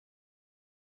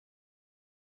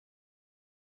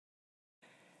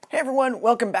Hey everyone,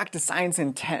 welcome back to Science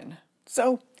in 10.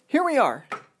 So, here we are,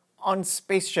 on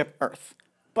Spaceship Earth.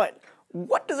 But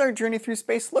what does our journey through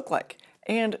space look like?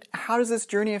 And how does this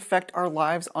journey affect our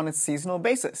lives on a seasonal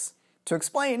basis? To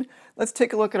explain, let's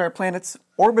take a look at our planet's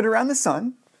orbit around the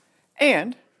Sun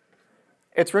and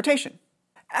its rotation.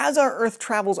 As our Earth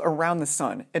travels around the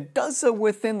Sun, it does so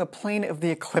within the plane of the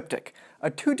ecliptic, a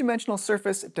two-dimensional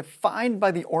surface defined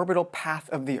by the orbital path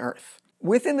of the Earth.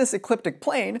 Within this ecliptic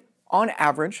plane, on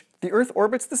average, the Earth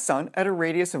orbits the Sun at a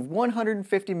radius of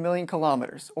 150 million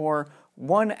kilometers, or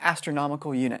 1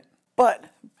 astronomical unit. But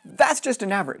that's just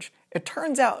an average. It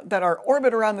turns out that our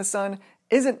orbit around the Sun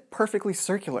isn't perfectly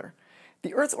circular.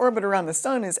 The Earth's orbit around the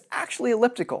Sun is actually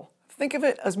elliptical. Think of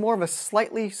it as more of a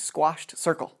slightly squashed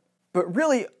circle. But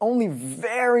really only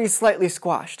very slightly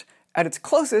squashed. At its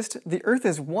closest, the Earth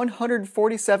is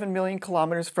 147 million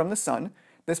kilometers from the Sun.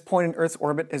 This point in Earth's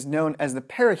orbit is known as the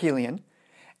perihelion.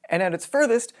 And at its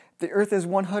furthest, the Earth is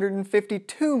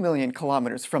 152 million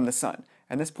kilometers from the Sun,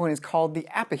 and this point is called the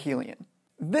aphelion.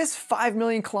 This 5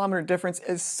 million kilometer difference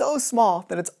is so small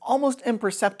that it's almost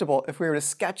imperceptible if we were to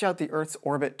sketch out the Earth's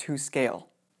orbit to scale.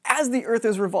 As the Earth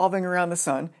is revolving around the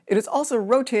Sun, it is also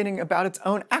rotating about its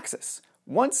own axis,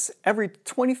 once every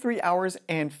 23 hours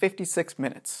and 56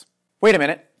 minutes. Wait a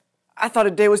minute, I thought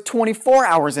a day was 24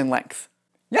 hours in length.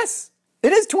 Yes,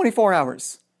 it is 24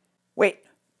 hours. Wait.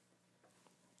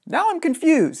 Now I'm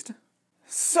confused.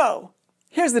 So,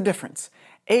 here's the difference.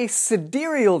 A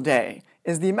sidereal day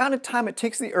is the amount of time it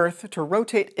takes the Earth to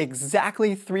rotate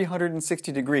exactly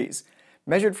 360 degrees,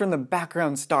 measured from the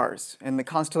background stars, and the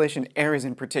constellation Aries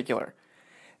in particular.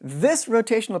 This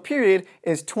rotational period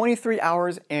is 23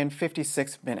 hours and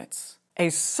 56 minutes. A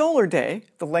solar day,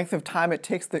 the length of time it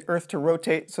takes the Earth to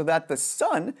rotate so that the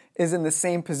Sun is in the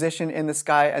same position in the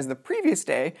sky as the previous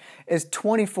day, is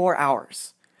 24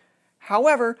 hours.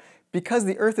 However, because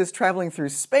the Earth is traveling through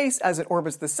space as it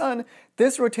orbits the Sun,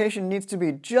 this rotation needs to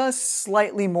be just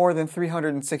slightly more than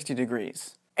 360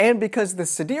 degrees. And because the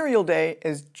sidereal day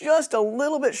is just a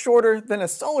little bit shorter than a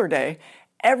solar day,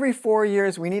 every 4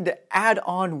 years we need to add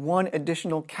on one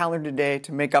additional calendar day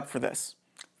to make up for this.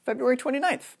 February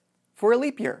 29th, for a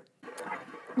leap year.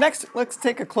 Next, let's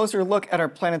take a closer look at our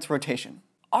planet's rotation.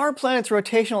 Our planet's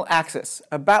rotational axis,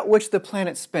 about which the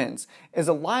planet spins, is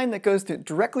a line that goes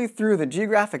directly through the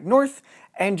geographic north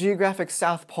and geographic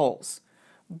south poles.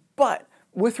 But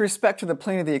with respect to the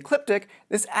plane of the ecliptic,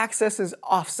 this axis is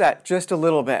offset just a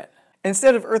little bit.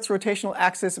 Instead of Earth's rotational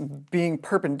axis being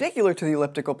perpendicular to the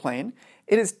elliptical plane,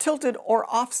 it is tilted or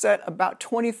offset about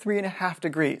 23.5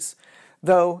 degrees.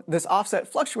 Though this offset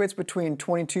fluctuates between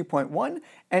 22.1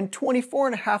 and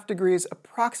 24.5 degrees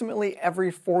approximately every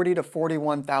 40 to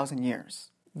 41,000 years.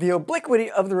 The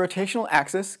obliquity of the rotational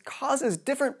axis causes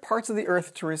different parts of the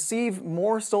Earth to receive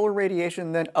more solar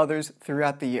radiation than others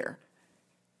throughout the year.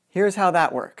 Here's how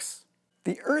that works.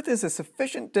 The Earth is a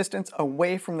sufficient distance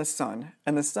away from the Sun,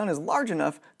 and the Sun is large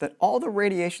enough that all the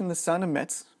radiation the Sun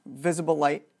emits, visible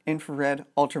light, infrared,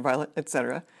 ultraviolet,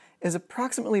 etc., is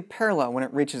approximately parallel when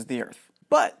it reaches the Earth.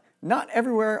 But not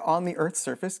everywhere on the Earth's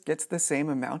surface gets the same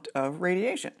amount of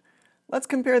radiation. Let's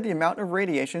compare the amount of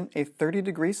radiation a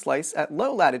 30-degree slice at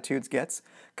low latitudes gets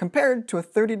compared to a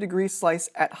 30-degree slice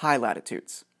at high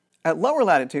latitudes. At lower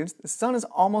latitudes, the Sun is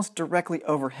almost directly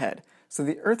overhead, so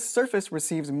the Earth's surface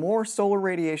receives more solar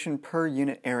radiation per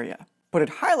unit area. But at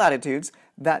high latitudes,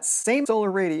 that same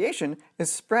solar radiation is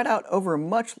spread out over a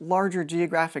much larger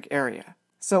geographic area.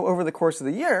 So over the course of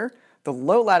the year, the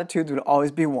low latitudes would always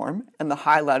be warm, and the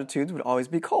high latitudes would always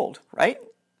be cold, right?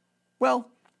 Well,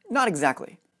 not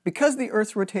exactly. Because the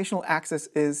Earth's rotational axis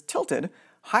is tilted,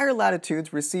 higher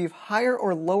latitudes receive higher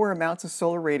or lower amounts of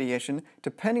solar radiation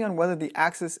depending on whether the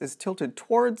axis is tilted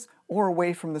towards or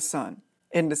away from the Sun.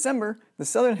 In December, the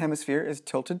southern hemisphere is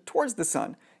tilted towards the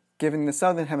Sun, giving the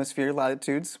southern hemisphere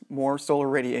latitudes more solar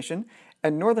radiation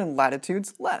and northern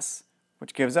latitudes less,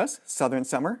 which gives us southern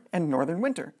summer and northern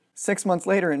winter. 6 months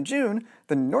later in June,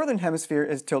 the northern hemisphere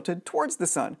is tilted towards the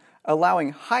Sun,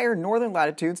 allowing higher northern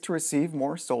latitudes to receive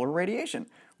more solar radiation,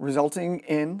 resulting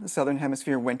in the southern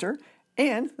hemisphere winter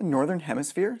and the northern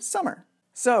hemisphere summer.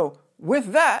 So,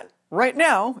 with that, right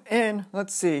now, in,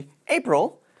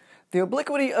 April, the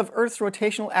obliquity of Earth's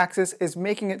rotational axis is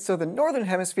making it so the northern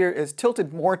hemisphere is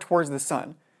tilted more towards the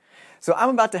Sun. So I'm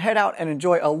about to head out and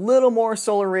enjoy a little more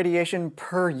solar radiation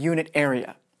per unit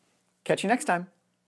area. Catch you next time.